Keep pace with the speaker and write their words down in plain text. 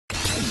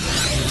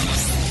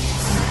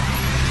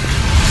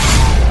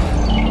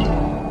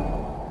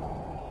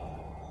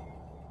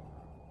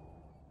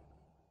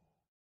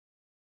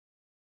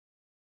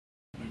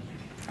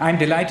I'm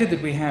delighted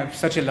that we have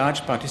such a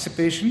large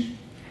participation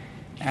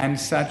and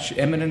such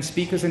eminent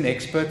speakers and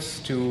experts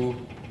to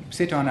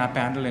sit on our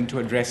panel and to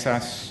address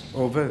us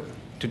over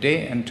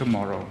today and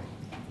tomorrow.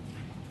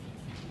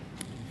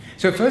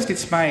 So first,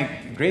 it's my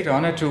great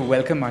honor to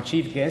welcome our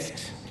chief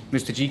guest,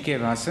 Mr. G.K.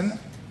 Vasan,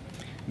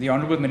 the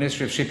Honorable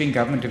Minister of Shipping,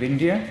 Government of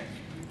India,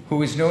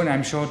 who is known,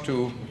 I'm sure,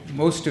 to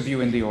most of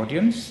you in the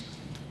audience.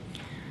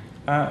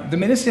 The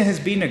Minister has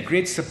been a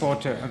great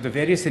supporter of the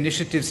various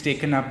initiatives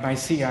taken up by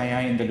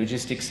CII in the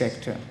logistics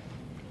sector.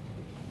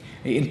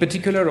 In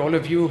particular, all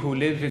of you who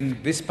live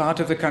in this part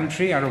of the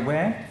country are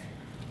aware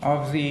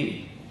of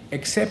the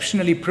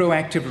exceptionally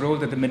proactive role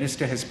that the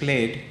Minister has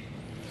played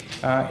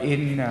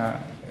in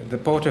the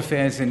port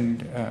affairs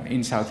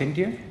in South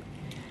India,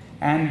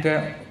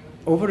 and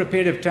over a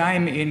period of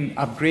time in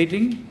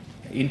upgrading,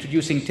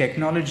 introducing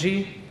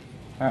technology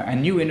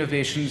and new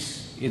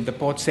innovations in the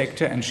port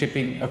sector and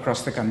shipping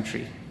across the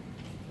country.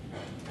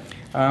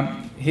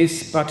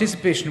 His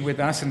participation with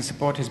us and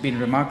support has been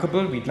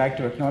remarkable. We'd like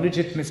to acknowledge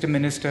it, Mr.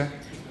 Minister,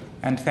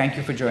 and thank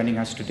you for joining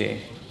us today.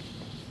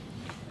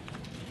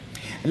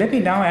 Let me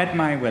now add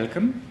my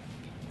welcome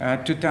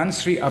to Tan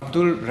Sri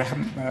Abdul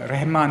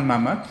Rahman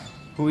Mamat,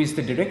 who is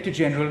the Director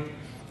General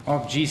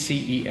of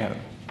GCEL.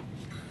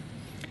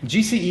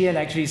 GCEL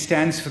actually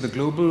stands for the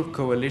Global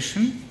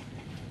Coalition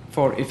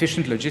for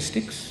Efficient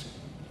Logistics.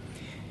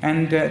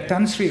 And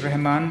Tan Sri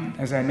Rahman,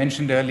 as I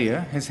mentioned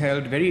earlier, has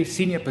held very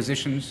senior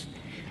positions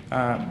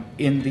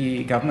in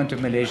the government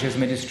of Malaysia's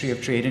Ministry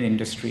of Trade and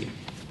Industry.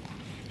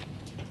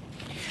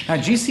 Now,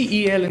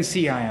 GCEL and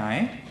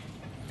CII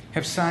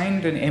have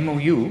signed an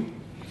MOU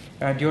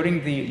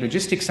during the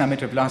Logistics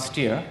Summit of last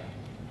year,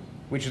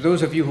 which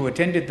those of you who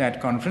attended that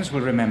conference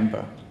will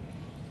remember.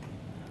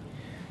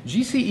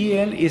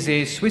 GCEL is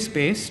a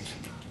Swiss-based,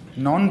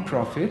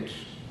 non-profit,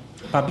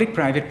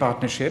 public-private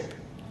partnership,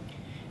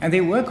 and they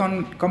work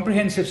on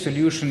comprehensive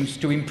solutions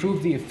to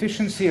improve the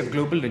efficiency of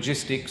global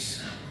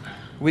logistics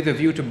with a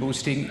view to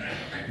boosting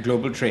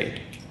global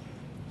trade.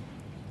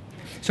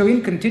 So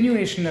in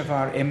continuation of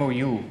our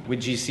MOU with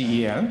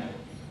GCEL,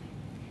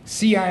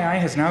 CII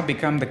has now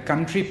become the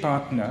country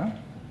partner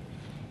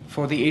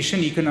for the Asian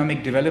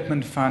Economic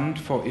Development Fund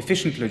for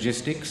Efficient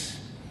Logistics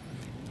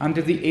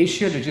under the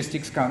Asia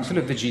Logistics Council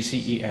of the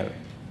GCEL.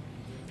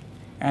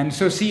 And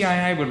so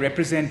CII will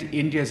represent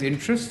India's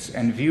interests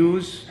and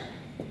views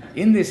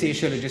in this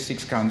Asia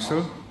Logistics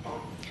Council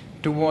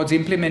towards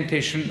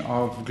implementation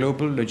of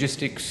global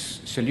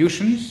logistics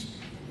solutions,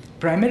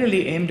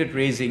 primarily aimed at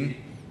raising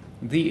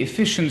the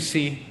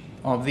efficiency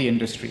of the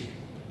industry.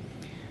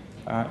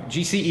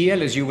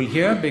 GCEL, as you will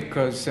hear,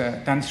 because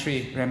Tan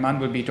Sri Rahman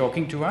will be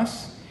talking to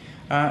us,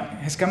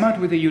 has come out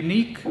with a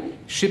unique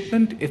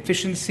shipment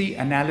efficiency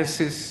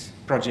analysis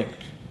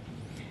project.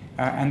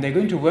 And they're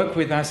going to work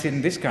with us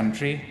in this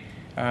country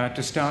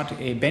to start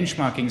a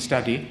benchmarking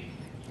study,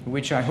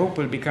 which I hope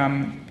will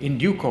become, in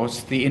due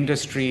course, the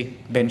industry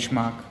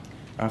benchmark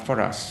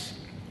for us.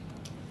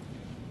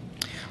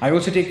 I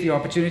also take the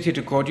opportunity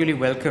to cordially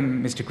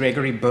welcome Mr.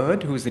 Gregory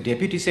Bird, who is the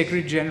Deputy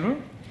Secretary General,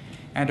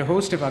 and a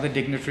host of other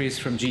dignitaries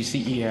from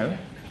GCEL.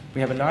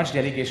 We have a large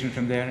delegation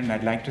from there, and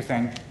I'd like to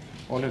thank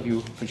all of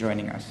you for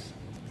joining us.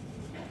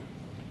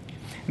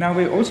 Now,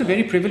 we're also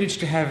very privileged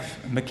to have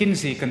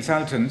McKinsey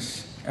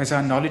Consultants as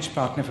our knowledge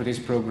partner for this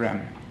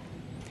program.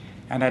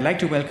 And I'd like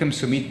to welcome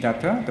Sumit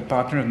Datta, the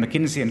partner of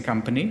McKinsey &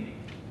 Company.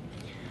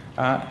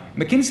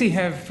 McKinsey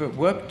have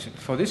worked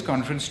for this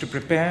conference to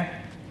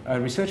prepare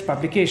a research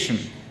publication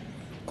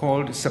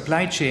called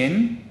Supply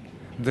Chain,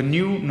 the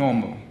New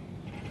Normal.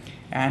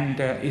 And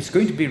it's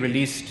going to be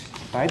released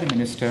by the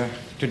Minister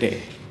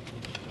today.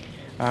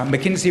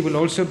 McKinsey will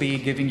also be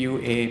giving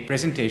you a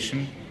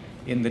presentation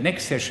in the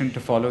next session to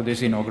follow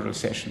this inaugural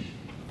session.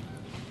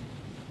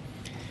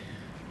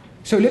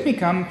 So let me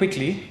come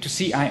quickly to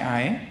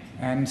CII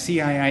and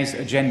CII's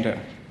agenda.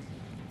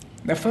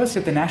 Now, first,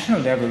 at the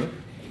national level,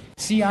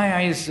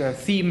 CII's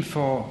theme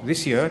for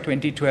this year,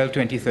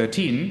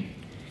 2012-2013,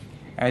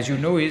 as you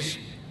know, is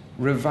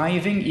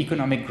reviving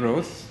economic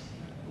growth,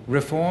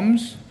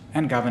 reforms,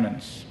 and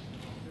governance.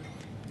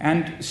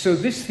 And so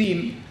this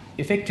theme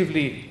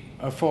effectively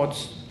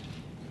affords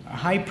a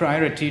high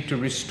priority to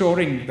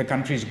restoring the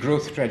country's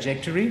growth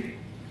trajectory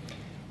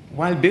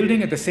while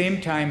building at the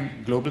same time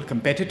global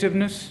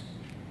competitiveness,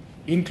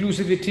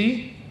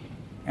 inclusivity,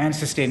 and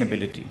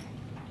sustainability.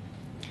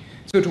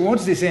 So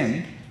towards this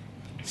end,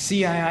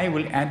 CII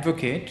will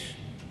advocate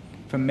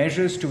for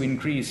measures to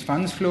increase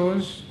funds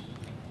flows,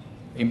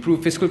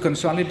 improve fiscal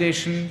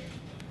consolidation,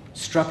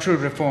 structural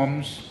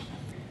reforms,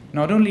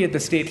 not only at the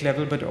state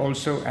level but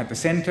also at the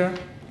center,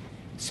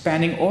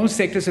 spanning all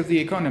sectors of the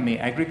economy: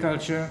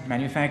 agriculture,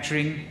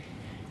 manufacturing,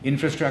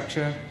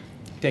 infrastructure,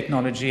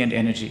 technology, and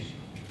energy.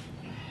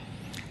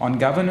 On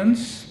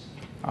governance,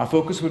 our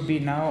focus would be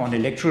now on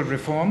electoral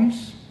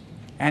reforms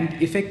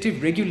and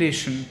effective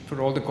regulation for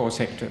all the core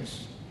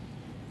sectors.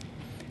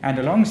 And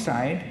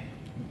alongside,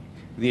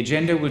 the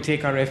agenda will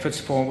take our efforts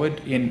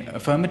forward in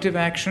affirmative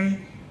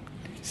action,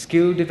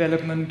 skill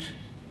development,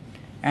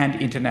 and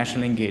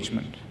international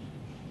engagement.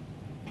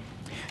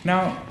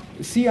 Now,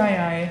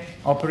 CII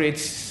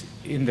operates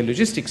in the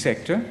logistics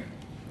sector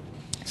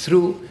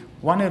through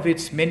one of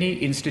its many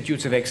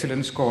institutes of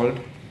excellence called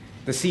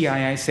the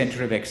CII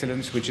Center of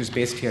Excellence, which is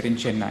based here in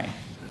Chennai.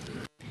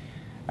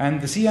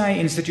 And the CII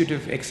Institute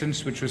of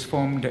Excellence, which was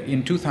formed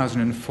in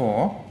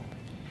 2004,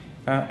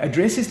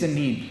 addresses the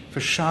need for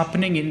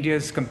sharpening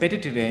India's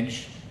competitive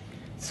edge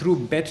through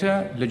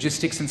better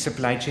logistics and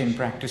supply chain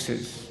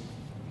practices.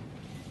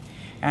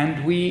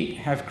 And we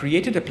have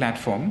created a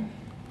platform,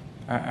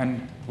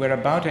 and we're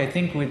about, I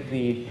think, with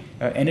the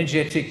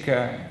energetic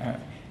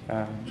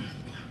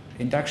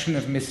induction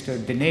of Mr.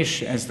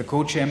 Dinesh as the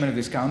co-chairman of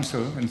this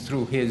council, and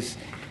through his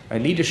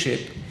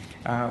leadership,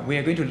 we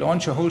are going to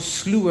launch a whole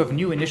slew of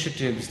new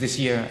initiatives this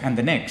year and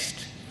the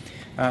next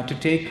to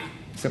take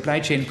supply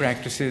chain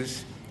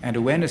practices and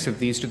awareness of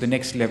these to the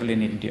next level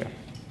in India.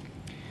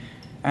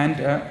 And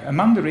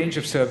among the range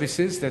of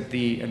services that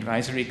the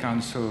Advisory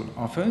Council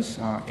offers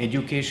are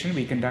education.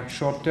 We conduct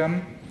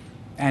short-term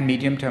and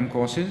medium-term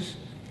courses.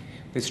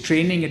 There's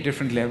training at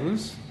different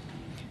levels.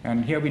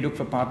 And here we look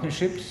for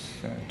partnerships,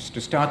 to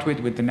start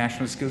with the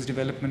National Skills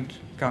Development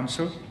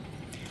Council.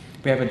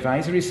 We have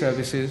advisory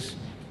services,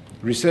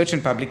 research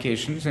and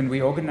publications, and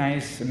we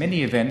organize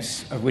many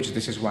events, of which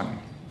this is one.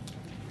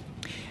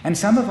 And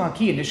some of our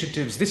key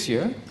initiatives this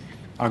year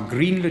are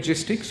green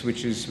logistics,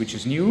 which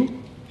is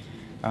new,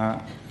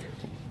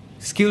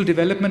 skill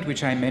development,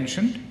 which I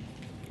mentioned,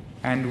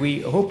 and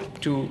we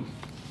hope to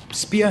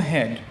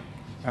spearhead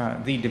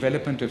the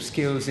development of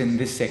skills in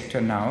this sector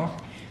now,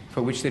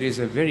 for which there is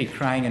a very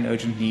crying and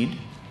urgent need.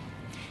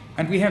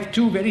 And we have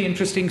two very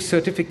interesting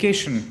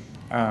certification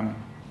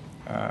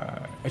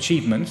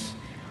achievements.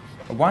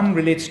 One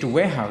relates to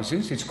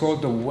warehouses. It's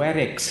called the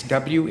WAREX,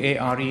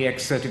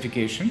 W-A-R-E-X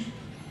certification,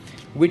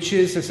 which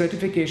is a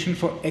certification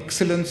for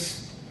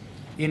excellence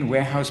in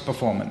warehouse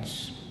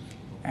performance.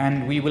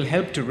 And we will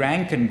help to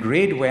rank and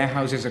grade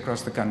warehouses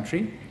across the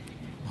country,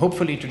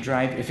 hopefully to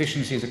drive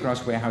efficiencies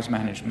across warehouse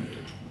management.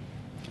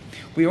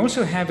 We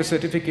also have a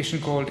certification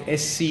called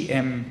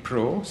SCM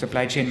Pro,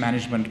 Supply Chain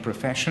Management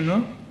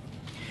Professional.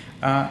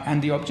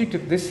 And the object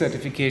of this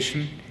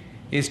certification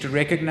is to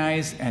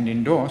recognize and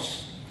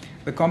endorse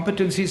the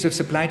competencies of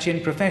supply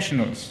chain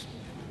professionals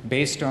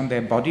based on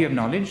their body of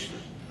knowledge,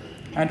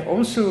 and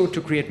also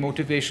to create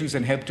motivations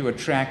and help to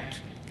attract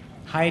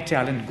high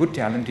talent, good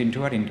talent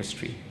into our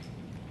industry.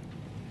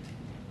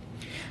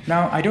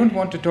 Now, I don't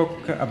want to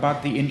talk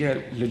about the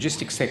India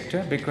logistics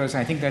sector because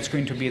I think that's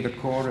going to be the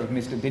core of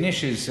Mr.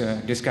 Dinesh's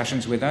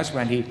discussions with us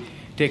while he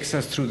takes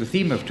us through the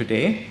theme of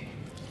today.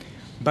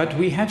 But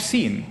we have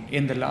seen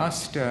in the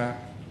last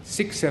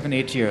 6, 7,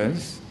 8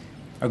 years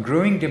a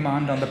growing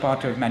demand on the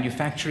part of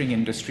manufacturing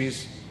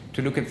industries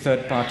to look at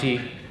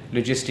third-party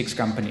logistics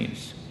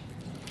companies.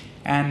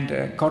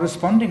 And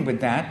corresponding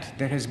with that,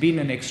 there has been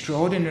an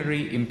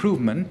extraordinary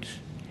improvement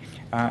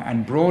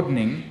and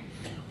broadening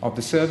of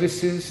the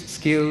services,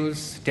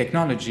 skills,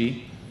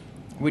 technology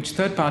which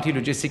third-party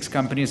logistics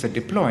companies are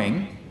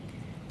deploying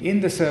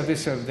in the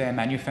service of their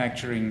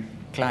manufacturing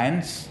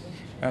clients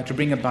to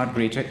bring about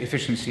greater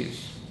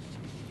efficiencies.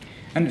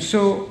 And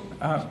so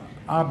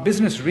our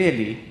business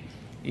really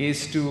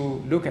is to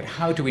look at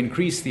how to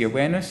increase the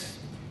awareness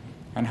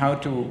and how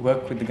to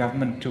work with the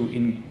government to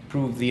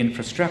improve the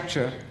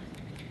infrastructure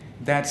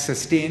that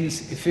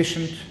sustains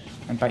efficient,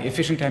 and by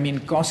efficient I mean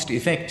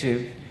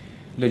cost-effective,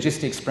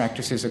 logistics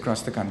practices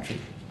across the country.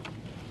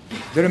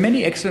 There are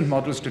many excellent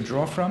models to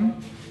draw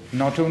from,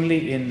 not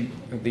only in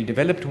the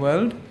developed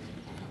world,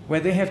 where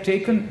they have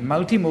taken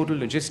multimodal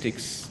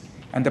logistics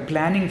and the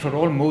planning for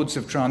all modes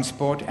of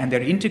transport and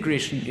their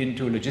integration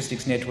into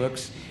logistics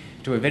networks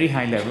to a very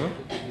high level.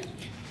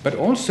 But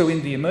also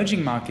in the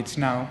emerging markets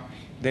now,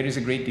 there is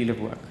a great deal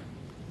of work.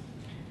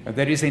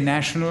 There is a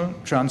National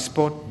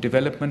Transport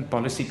Development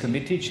Policy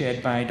Committee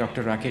chaired by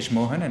Dr. Rakesh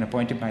Mohan and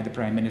appointed by the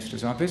Prime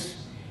Minister's office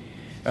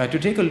to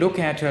take a look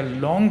at a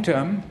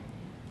long-term,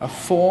 a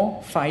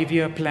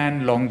 4-5-year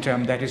plan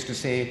long-term, that is to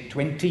say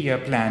 20-year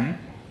plan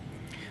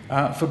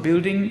for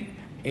building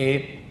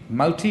a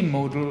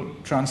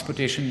multimodal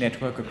transportation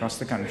network across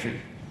the country.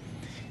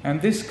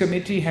 And this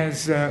committee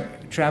has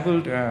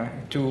traveled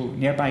to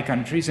nearby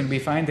countries, and we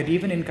find that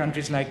even in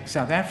countries like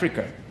South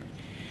Africa,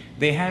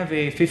 they have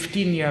a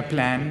 15-year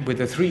plan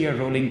with a 3-year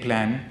rolling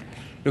plan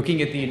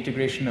looking at the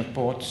integration of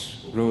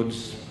ports,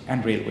 roads,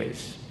 and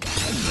railways.